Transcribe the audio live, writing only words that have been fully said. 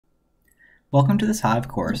Welcome to this Hive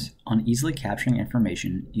course on easily capturing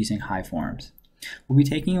information using Hive Forms. We'll be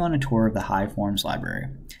taking you on a tour of the Hive Forms library,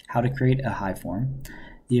 how to create a Hive form,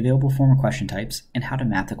 the available form question types, and how to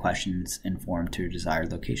map the questions in form to a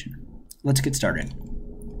desired location. Let's get started.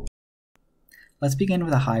 Let's begin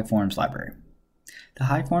with the Hive Forms library. The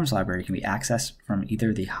Hive Forms library can be accessed from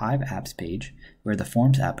either the Hive apps page, where the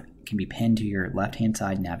Forms app can be pinned to your left-hand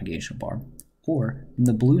side navigational bar, or from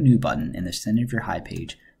the blue New button in the center of your Hive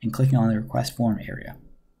page and clicking on the Request Form area.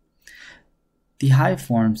 The Hive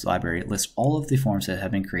Forms library lists all of the forms that have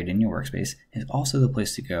been created in your workspace and is also the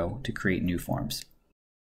place to go to create new forms.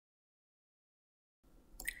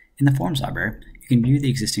 In the Forms library, you can view the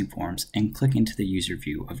existing forms and click into the user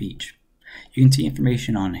view of each. You can see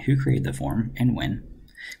information on who created the form and when.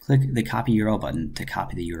 Click the Copy URL button to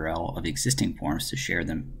copy the URL of existing forms to share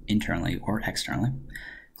them internally or externally.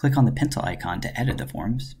 Click on the pencil icon to edit the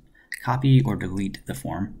forms. Copy or delete the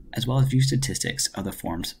form, as well as view statistics of the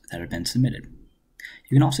forms that have been submitted.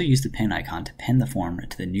 You can also use the pin icon to pin the form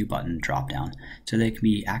to the New button dropdown so they can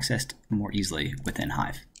be accessed more easily within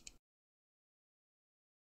Hive.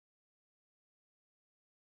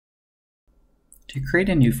 To create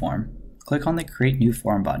a new form, click on the Create New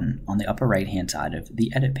Form button on the upper right-hand side of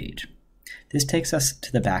the Edit page. This takes us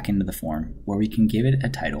to the back end of the form, where we can give it a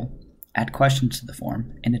title, add questions to the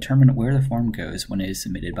form, and determine where the form goes when it is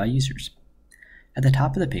submitted by users. At the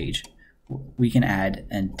top of the page, we can add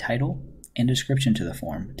a title and description to the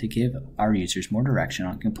form to give our users more direction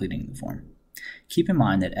on completing the form. Keep in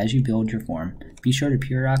mind that as you build your form, be sure to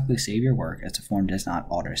periodically save your work as the form does not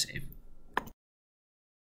autosave.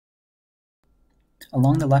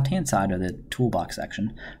 Along the left-hand side of the Toolbox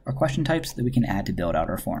section are question types that we can add to build out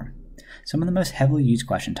our form. Some of the most heavily used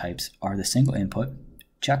question types are the single input,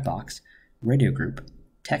 checkbox, radio group,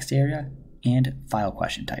 text area, and file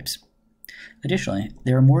question types. Additionally,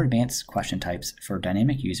 there are more advanced question types for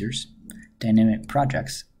dynamic users, dynamic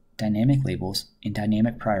projects, dynamic labels, and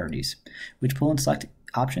dynamic priorities, which pull and select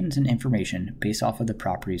options and information based off of the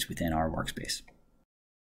properties within our workspace.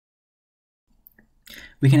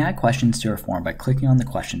 We can add questions to our form by clicking on the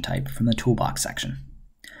question type from the Toolbox section.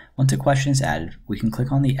 Once a question is added, we can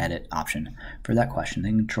click on the Edit option for that question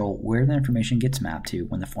and control where the information gets mapped to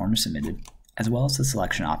when the form is submitted, as well as the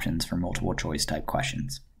selection options for multiple choice type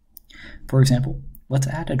questions. For example, let's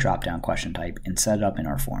add a drop-down question type and set it up in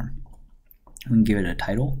our form. We can give it a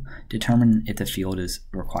title, determine if the field is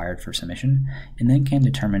required for submission, and then can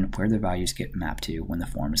determine where the values get mapped to when the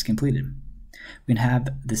form is completed. We can have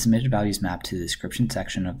the submitted values mapped to the description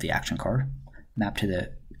section of the action card, mapped to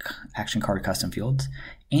the action card custom fields,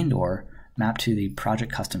 and/or mapped to the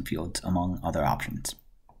project custom fields, among other options.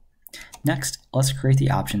 Next, let's create the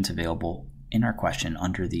options available in our question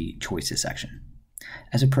under the Choices section.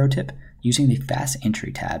 As a pro tip, using the Fast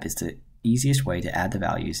Entry tab is the easiest way to add the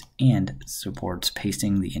values and supports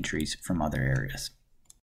pasting the entries from other areas.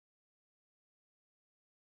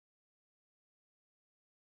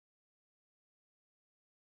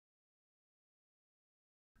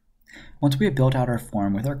 Once we have built out our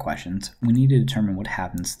form with our questions, we need to determine what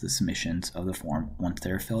happens to the submissions of the form once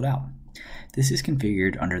they are filled out. This is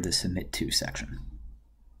configured under the Submit To section.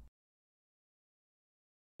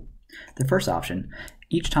 The first option,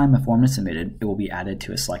 each time a form is submitted, it will be added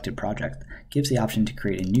to a selected project, gives the option to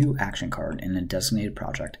create a new action card in a designated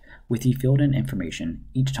project with the filled-in information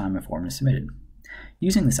each time a form is submitted.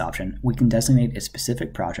 Using this option, we can designate a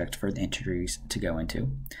specific project for the entries to go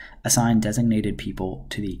into, assign designated people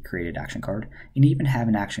to the created action card, and even have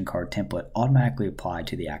an action card template automatically applied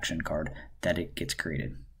to the action card that it gets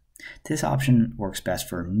created. This option works best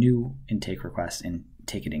for new intake requests and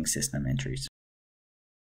ticketing system entries.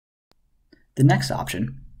 The next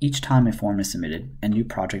option, each time a form is submitted, a new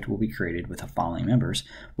project will be created with the following members.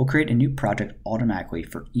 We'll create a new project automatically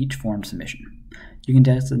for each form submission. You can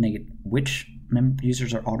designate which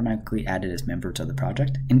users are automatically added as members of the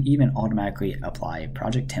project, and even automatically apply a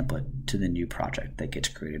project template to the new project that gets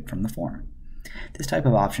created from the form. This type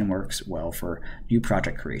of option works well for new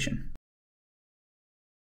project creation.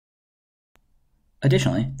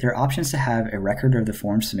 Additionally, there are options to have a record of the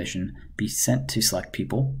form submission be sent to select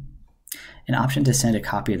people, an option to send a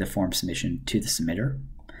copy of the form submission to the submitter,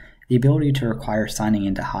 the ability to require signing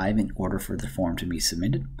into Hive in order for the form to be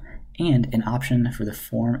submitted, and an option for the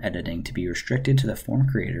form editing to be restricted to the form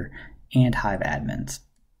creator and Hive admins.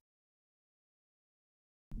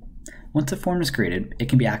 Once the form is created, it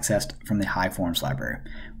can be accessed from the Hive Forms library,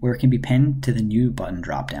 where it can be pinned to the New button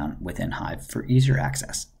dropdown within Hive for easier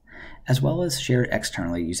access, as well as shared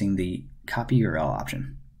externally using the Copy URL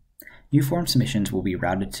option. New form submissions will be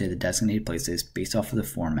routed to the designated places based off of the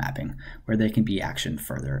form mapping, where they can be actioned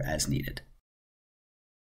further as needed.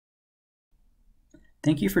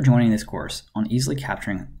 Thank you for joining this course on easily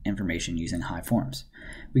capturing information using Hive Forms.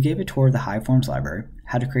 We gave a tour of the Hive Forms library,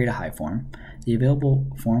 how to create a Hive form, the available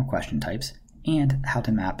form question types, and how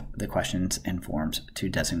to map the questions and forms to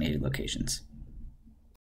designated locations.